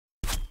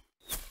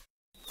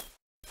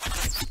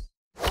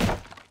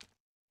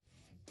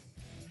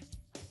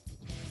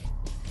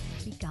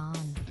be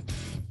gone.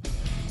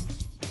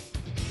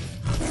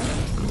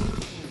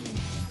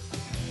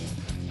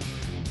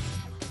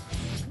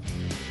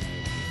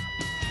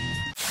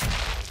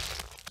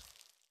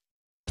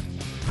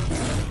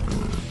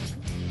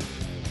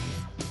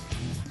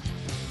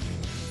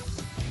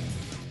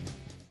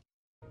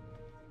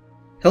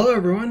 Hello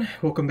everyone,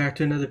 welcome back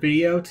to another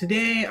video.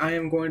 Today I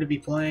am going to be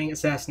playing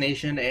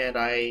Assassination and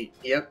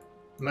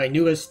my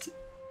newest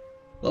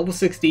level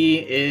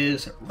 60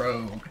 is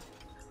Rogue.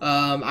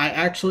 I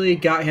actually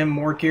got him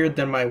more geared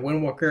than my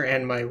Windwalker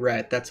and my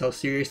Ret. That's how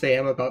serious I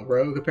am about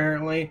Rogue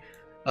apparently.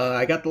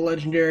 I got the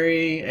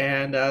Legendary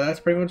and that's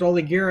pretty much all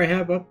the gear I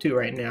have up to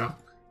right now.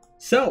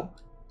 So,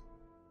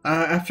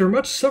 after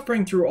much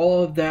suffering through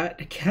all of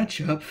that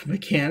catch-up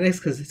mechanics,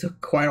 because it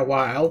took quite a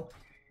while,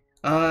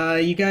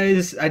 you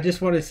guys, I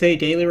just want to say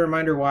daily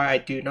reminder why I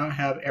do not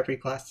have every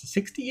class to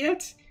 60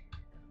 yet.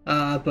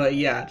 But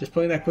yeah, just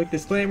putting that quick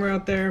disclaimer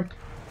out there.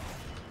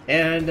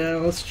 And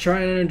let's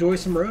try and enjoy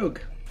some Rogue.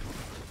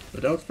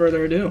 Without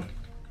further ado,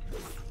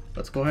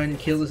 let's go ahead and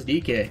kill this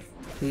DK,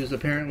 who's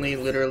apparently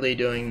literally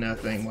doing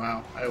nothing.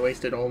 Wow, I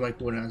wasted all my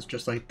cooldowns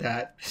just like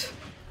that.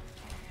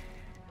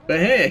 But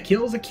hey, a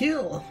kill's a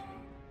kill.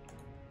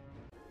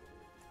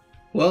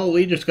 Well,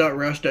 we just got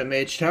rushed at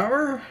Mage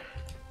Tower.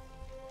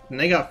 And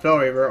they got Fell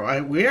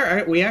Reaver.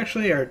 We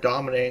actually are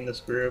dominating this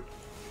group.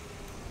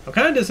 I'm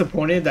kind of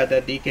disappointed that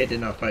that DK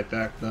did not fight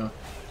back though.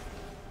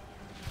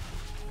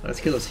 Let's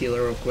kill this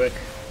healer real quick.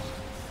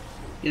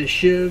 Get a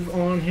shiv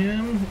on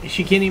him.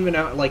 She can't even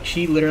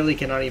she literally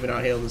cannot even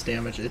out-heal this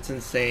damage. It's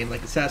insane.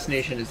 Like,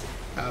 Assassination is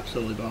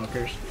absolutely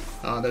bonkers.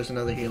 There's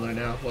another healer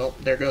now. Well,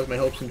 there goes my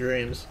hopes and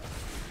dreams.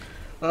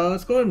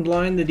 Let's go ahead and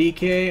blind the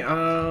DK.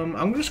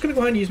 I'm just gonna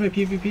go ahead and use my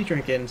PvP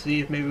trinket and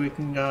see if maybe we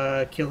can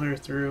kill her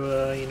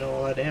through, you know,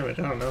 all that damage.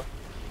 I don't know.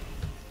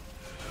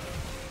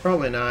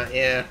 Probably not.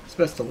 Yeah, it's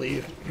best to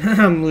leave.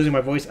 I'm losing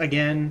my voice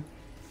again.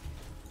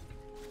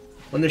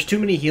 When there's too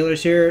many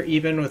healers here,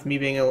 even with me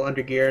being a little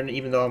under gear, and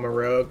even though I'm a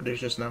rogue,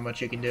 there's just not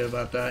much you can do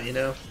about that, you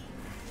know?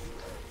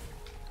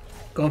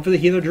 Going for the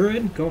healer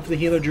druid. Going for the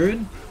healer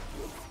druid.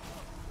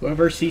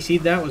 Whoever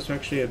CC'd that was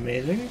actually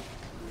amazing.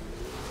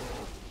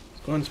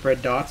 Go and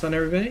spread dots on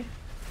everybody.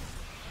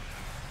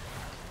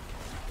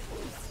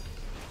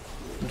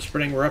 I'm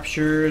spreading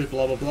ruptures,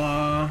 blah blah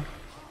blah.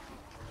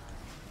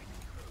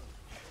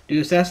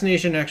 Dude,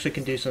 Assassination actually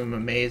can do some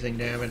amazing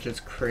damage. It's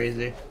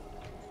crazy.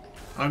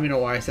 I don't even know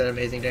why I said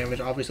amazing damage.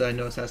 Obviously I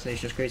know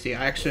Assassination is crazy.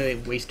 I actually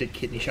wasted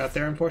Kidney Shot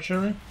there,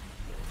 unfortunately.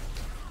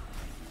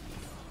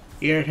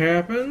 It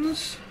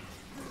happens.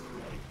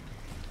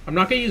 I'm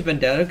not gonna use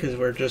Vendetta because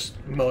we're just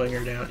mowing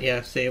her down.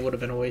 Yeah, see, it would have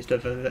been a waste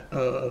of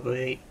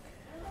a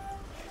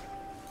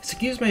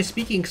Excuse my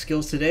speaking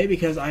skills today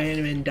because I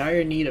am in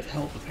dire need of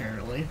help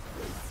apparently.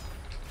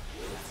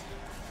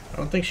 I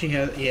don't think she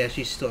has. Yeah,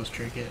 she still has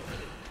Trinket.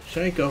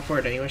 Should I go for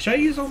it anyway? Should I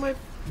use all my.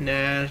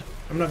 Nah,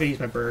 I'm not gonna use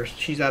my burst.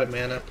 She's out of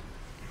mana.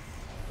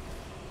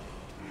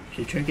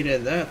 She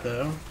trinketed that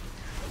though.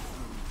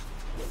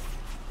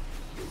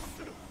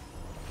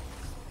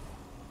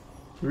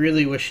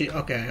 Really wish she.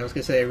 Okay, I was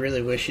gonna say I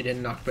really wish she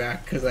didn't knock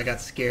back because I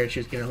got scared she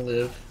was gonna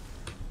live.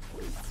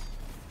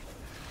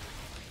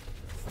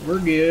 We're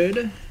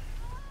good.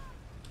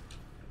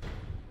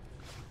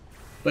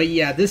 But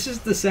yeah, this is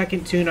the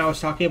second toon I was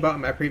talking about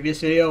in my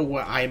previous video,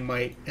 what I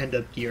might end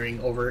up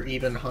gearing over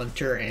even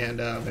Hunter and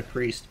my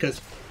Priest.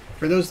 Because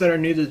for those that are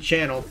new to the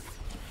channel,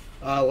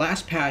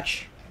 last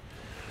patch,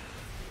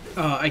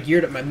 I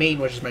geared up my main,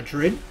 which is my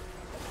Druid.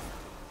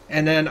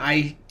 And then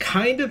I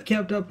kind of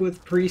kept up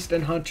with Priest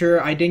and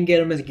Hunter. I didn't get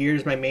them as geared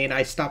as my main.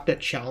 I stopped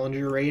at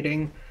Challenger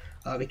rating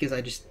because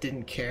I just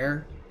didn't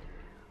care.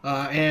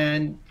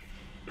 And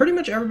pretty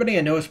much everybody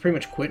I know is pretty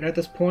much quitting at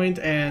this point,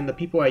 and the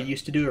people I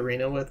used to do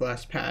arena with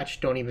last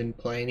patch don't even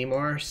play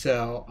anymore,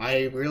 so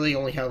I really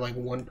only have like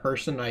one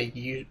person I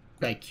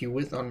queue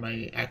with on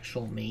my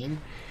actual main.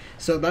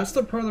 So that's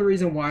the part of the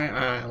reason why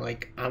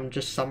I'm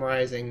just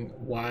summarizing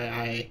why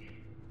I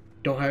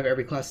don't have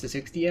every class to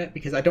 60 yet,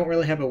 because I don't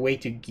really have a way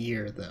to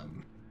gear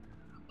them.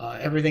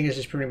 Everything is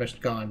just pretty much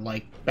gone.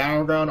 Like,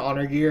 Battleground,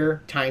 Honor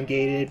Gear, time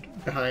gated,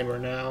 behind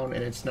Renown,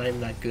 and it's not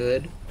even that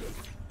good.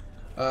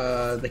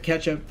 The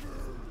catch-up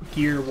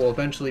gear will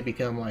eventually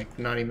become like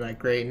not even that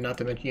great, and not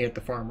to mention you have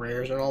to farm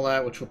rares and all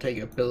that, which will take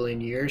a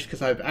billion years,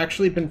 because I've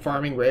actually been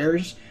farming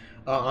rares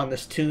on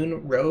this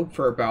toon Rogue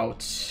for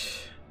about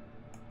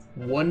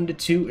 1 to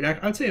 2,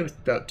 I'd say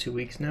about 2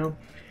 weeks now,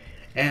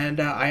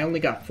 and I only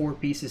got 4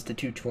 pieces to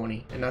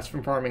 220, and that's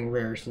from farming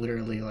rares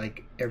literally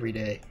like every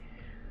day,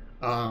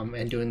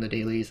 and doing the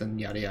dailies and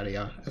yada yada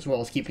yada, as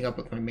well as keeping up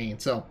with my main.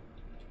 So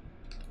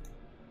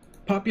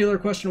popular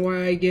question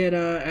why I get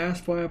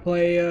asked why I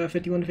play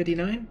 51 to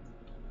 59.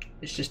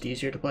 It's just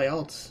easier to play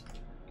alts,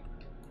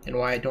 and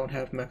why I don't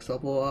have max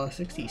level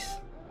 60s.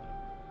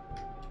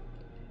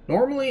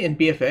 Normally in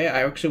BFA,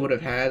 I actually would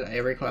have had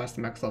every class to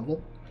max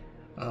level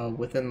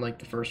within like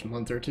the first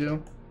month or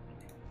two.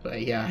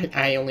 But yeah,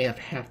 I only have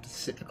half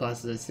the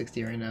classes at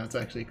 60 right now. It's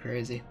actually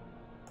crazy.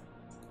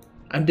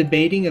 I'm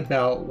debating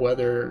about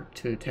whether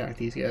to attack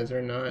these guys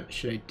or not.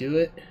 Should I do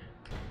it?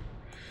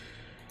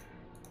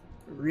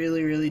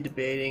 Really, really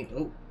debating.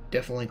 Oh,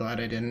 definitely glad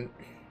I didn't.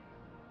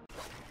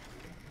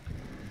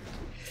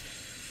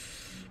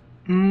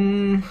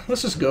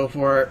 Let's just go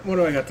for it. What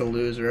do I got to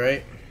lose,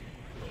 right?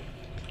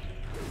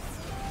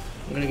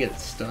 I'm gonna get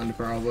stunned,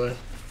 probably.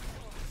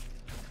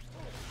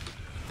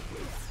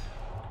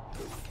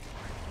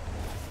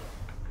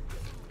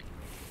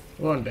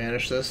 We'll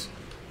unbanish this.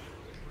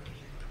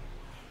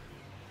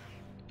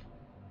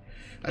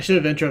 I should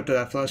have interrupted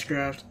that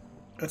fleshcraft.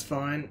 That's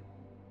fine.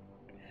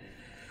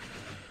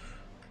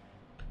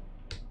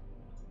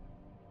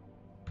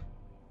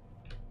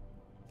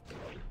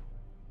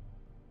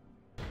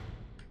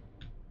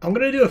 I'm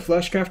gonna do a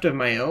fleshcraft of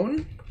my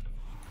own.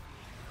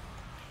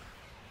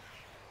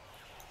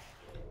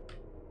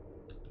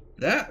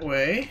 That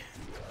way.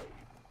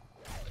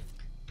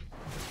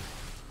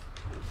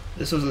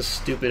 This was a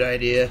stupid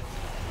idea.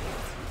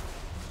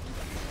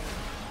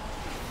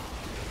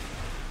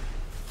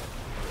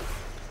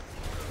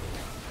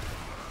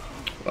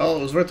 Well,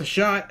 it was worth a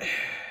shot.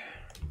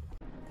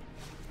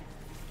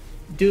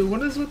 Dude,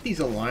 what is with these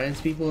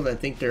alliance people that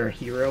think they're a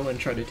hero and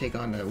try to take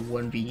on a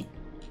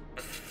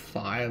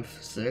 1v5,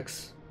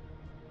 6?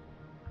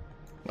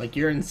 Like,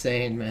 you're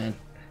insane, man.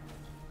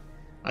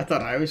 I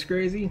thought I was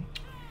crazy?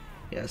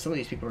 Yeah, some of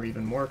these people are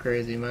even more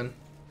crazy, man.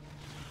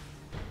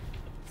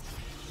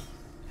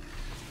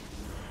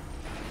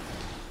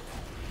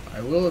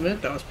 I will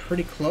admit, that was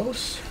pretty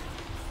close.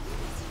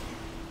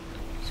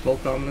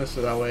 Smoke on this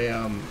so that way,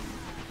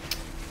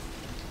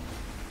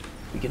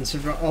 we can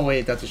survive. Oh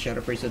wait, that's a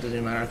Shadow Priest, so it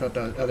doesn't matter. I thought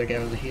the other guy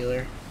was a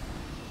healer.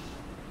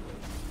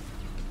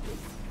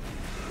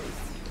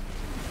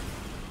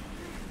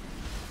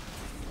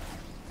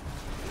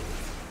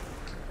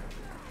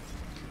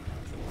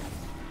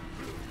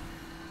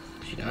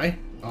 Did she die?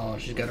 Oh,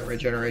 she's got a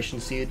regeneration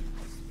seed.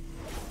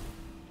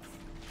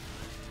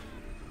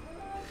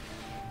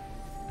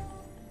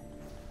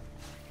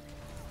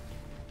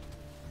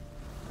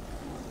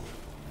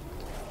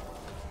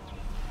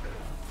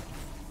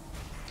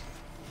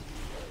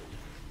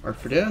 Art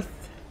for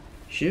Death,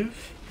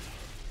 Shiv.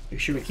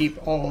 Make sure we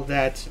keep all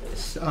that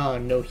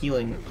no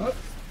healing up.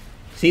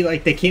 See,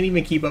 like, they can't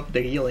even keep up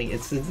their healing.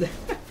 It's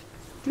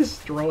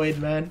destroyed,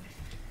 man.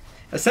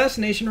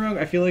 Assassination Rogue,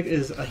 I feel like,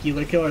 is a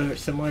healer killer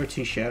similar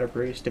to Shadow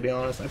Priest, to be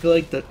honest. I feel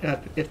like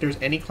if there's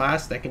any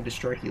class that can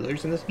destroy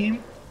healers in this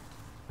game,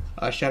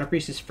 Shadow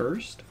Priest is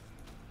first,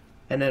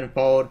 and then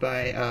followed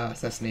by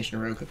Assassination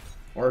Rogue,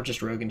 or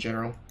just Rogue in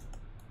general.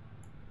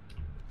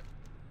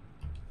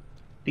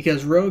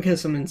 Because Rogue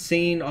has some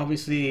insane,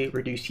 obviously,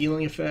 reduced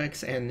healing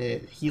effects, and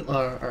the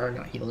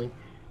not healing,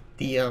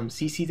 the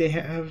CC they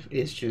have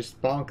is just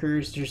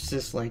bonkers. There's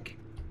just, like,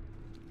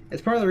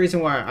 it's part of the reason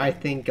why I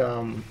think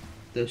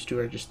those two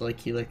are just, like,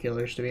 healer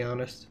killers, to be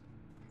honest.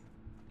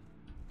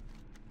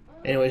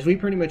 Anyways, we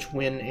pretty much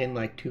win in,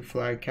 like, 2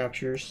 flag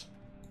captures.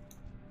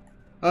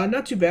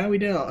 Not too bad. We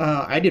did.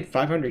 I did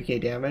 500k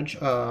damage,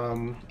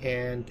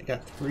 and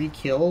got 3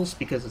 kills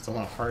because it's a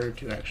lot harder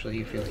to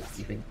actually feel like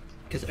even,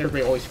 because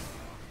everybody always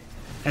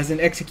has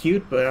an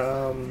execute, but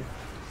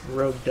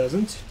Rogue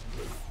doesn't.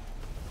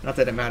 Not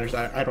that it matters.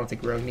 I don't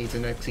think Rogue needs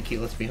an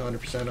execute. Let's be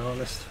 100%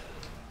 honest.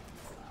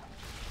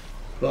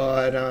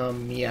 But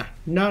yeah,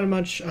 not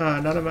much.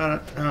 Not a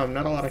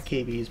lot of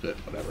KBs, but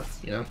whatever.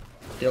 You know,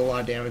 did a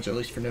lot of damage at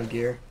least for no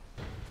gear.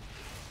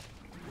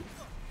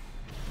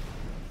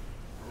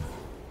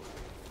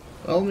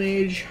 Well,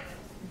 mage,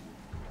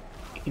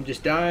 you can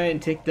just die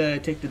and take the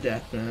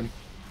death, man.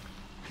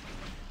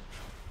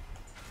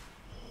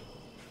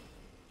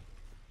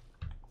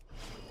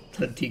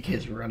 The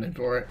DK's running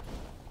for it.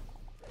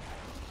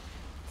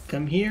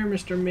 Come here,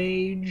 Mr.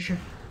 Mage.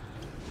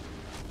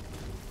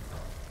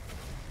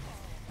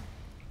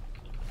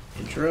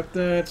 Interrupt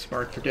that.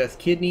 Spark for Death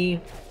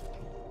Kidney.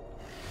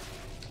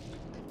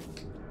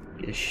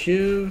 Get a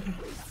Shiv.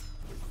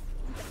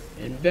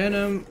 And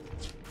Venom.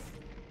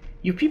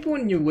 You people,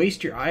 when you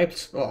waste your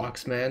ice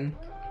blocks, man.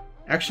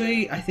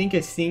 Actually, I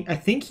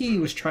think he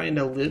was trying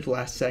to live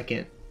last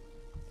second.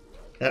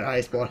 That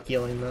ice block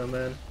healing though,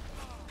 man.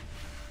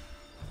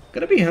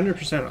 Gonna be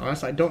 100%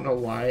 honest, I don't know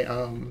why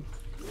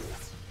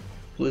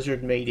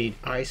Blizzard made an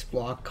ice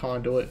block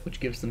conduit, which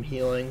gives them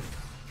healing.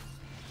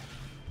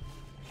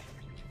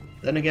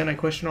 Then again, I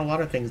question a lot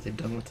of things they've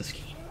done with this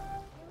game.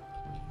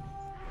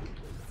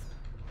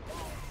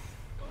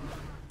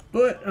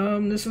 But,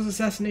 this was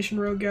Assassination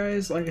Rogue,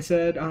 guys. Like I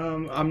said,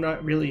 I'm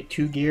not really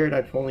too geared.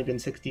 I've only been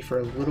 60 for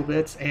a little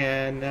bit,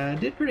 and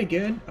did pretty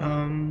good.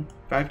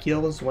 5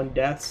 kills, 1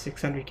 death,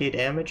 600k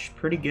damage.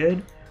 Pretty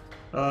good.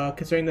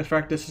 Considering the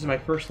fact this is my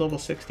first level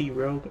 60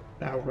 Rogue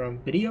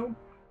Battleground video.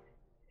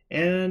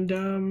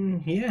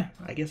 And, yeah,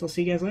 I guess I'll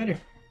see you guys later.